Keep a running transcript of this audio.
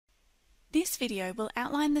This video will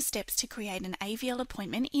outline the steps to create an AVL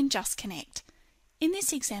appointment in Just Connect. In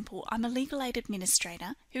this example, I'm a legal aid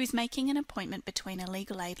administrator who is making an appointment between a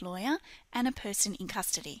legal aid lawyer and a person in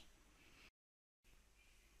custody.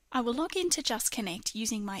 I will log into Just Connect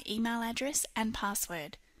using my email address and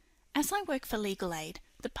password. As I work for legal aid,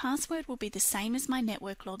 the password will be the same as my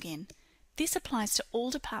network login. This applies to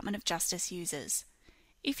all Department of Justice users.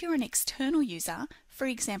 If you're an external user, for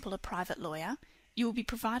example a private lawyer, you will be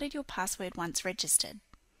provided your password once registered.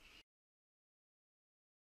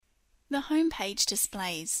 The home page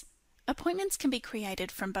displays. Appointments can be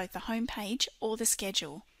created from both the home page or the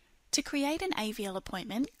schedule. To create an AVL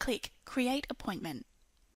appointment, click Create Appointment.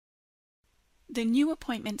 The New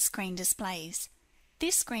Appointment screen displays.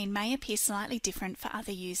 This screen may appear slightly different for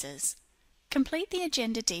other users. Complete the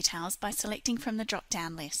agenda details by selecting from the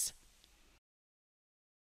drop-down list.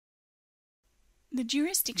 The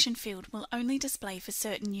jurisdiction field will only display for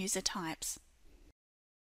certain user types.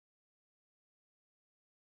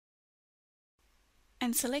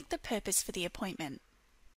 And select the purpose for the appointment.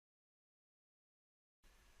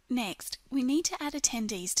 Next, we need to add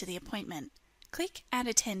attendees to the appointment. Click Add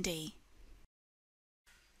Attendee.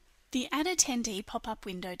 The Add Attendee pop-up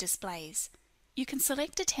window displays. You can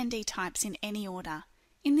select attendee types in any order.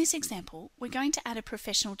 In this example, we're going to add a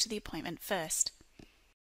professional to the appointment first.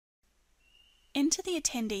 Enter the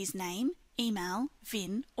attendee's name, email,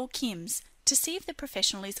 VIN or KIMS to see if the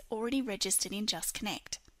professional is already registered in Just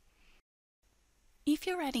Connect. If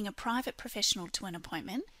you're adding a private professional to an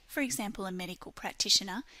appointment, for example a medical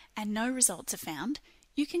practitioner, and no results are found,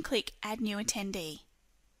 you can click Add New Attendee.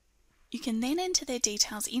 You can then enter their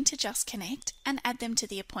details into Just Connect and add them to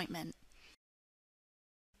the appointment.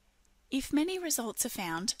 If many results are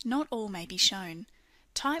found, not all may be shown.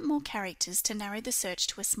 Type more characters to narrow the search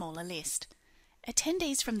to a smaller list.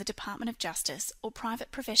 Attendees from the Department of Justice or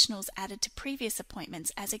private professionals added to previous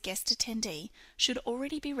appointments as a guest attendee should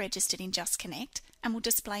already be registered in Just Connect and will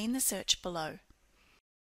display in the search below.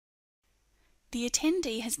 The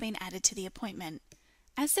attendee has been added to the appointment.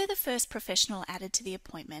 As they're the first professional added to the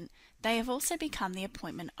appointment, they have also become the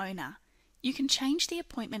appointment owner. You can change the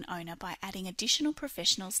appointment owner by adding additional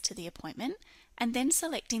professionals to the appointment and then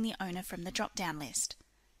selecting the owner from the drop-down list.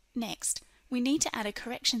 Next, we need to add a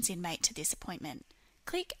corrections inmate to this appointment.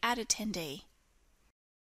 Click Add Attendee.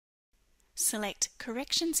 Select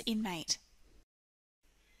Corrections Inmate.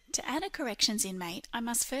 To add a corrections inmate, I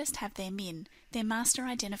must first have their MIN, their Master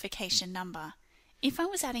Identification Number. If I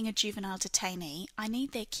was adding a juvenile detainee, I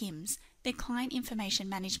need their KIMS, their Client Information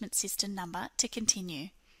Management System number, to continue.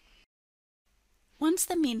 Once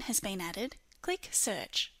the MIN has been added, click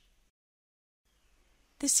Search.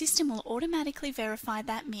 The system will automatically verify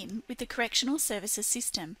that MIN with the Correctional Services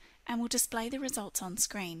system and will display the results on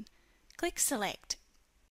screen. Click Select.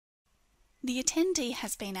 The attendee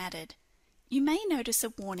has been added. You may notice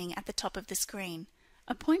a warning at the top of the screen.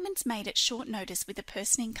 Appointments made at short notice with a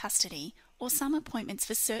person in custody or some appointments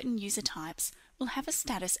for certain user types will have a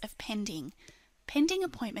status of pending. Pending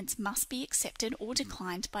appointments must be accepted or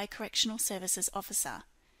declined by a Correctional Services officer.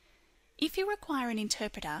 If you require an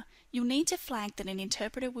interpreter, you'll need to flag that an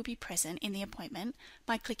interpreter will be present in the appointment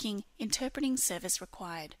by clicking Interpreting Service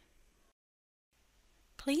Required.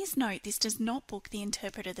 Please note this does not book the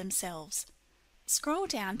interpreter themselves. Scroll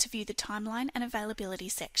down to view the timeline and availability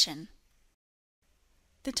section.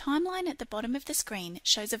 The timeline at the bottom of the screen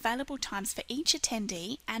shows available times for each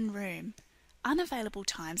attendee and room. Unavailable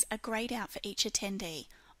times are greyed out for each attendee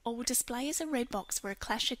or will display as a red box where a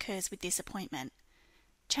clash occurs with this appointment.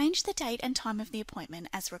 Change the date and time of the appointment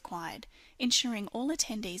as required, ensuring all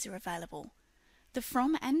attendees are available. The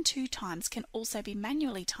from and to times can also be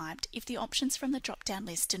manually typed if the options from the drop-down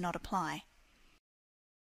list do not apply.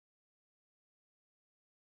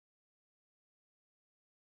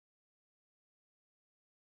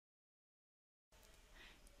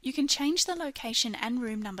 You can change the location and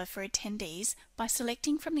room number for attendees by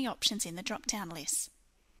selecting from the options in the drop-down list.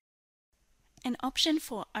 An option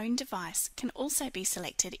for Own Device can also be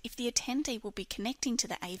selected if the attendee will be connecting to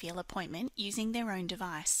the AVL appointment using their own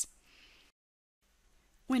device.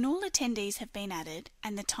 When all attendees have been added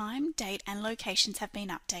and the time, date and locations have been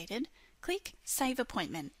updated, click Save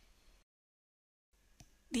Appointment.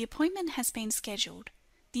 The appointment has been scheduled.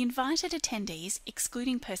 The invited attendees,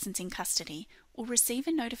 excluding persons in custody, will receive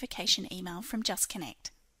a notification email from Just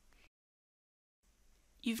Connect.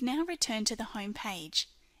 You've now returned to the home page.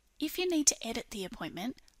 If you need to edit the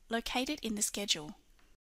appointment, locate it in the schedule.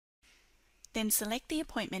 Then select the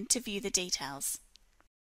appointment to view the details.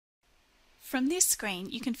 From this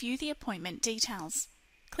screen, you can view the appointment details.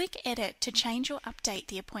 Click Edit to change or update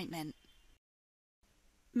the appointment.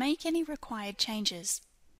 Make any required changes.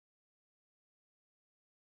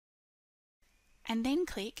 And then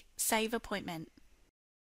click Save Appointment.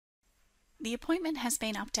 The appointment has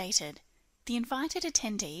been updated. The invited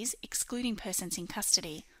attendees, excluding persons in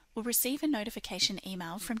custody, will receive a notification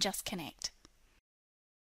email from Just Connect.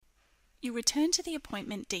 You return to the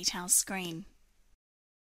appointment details screen.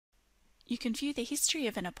 You can view the history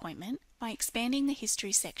of an appointment by expanding the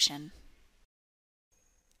History section.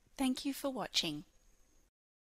 Thank you for watching.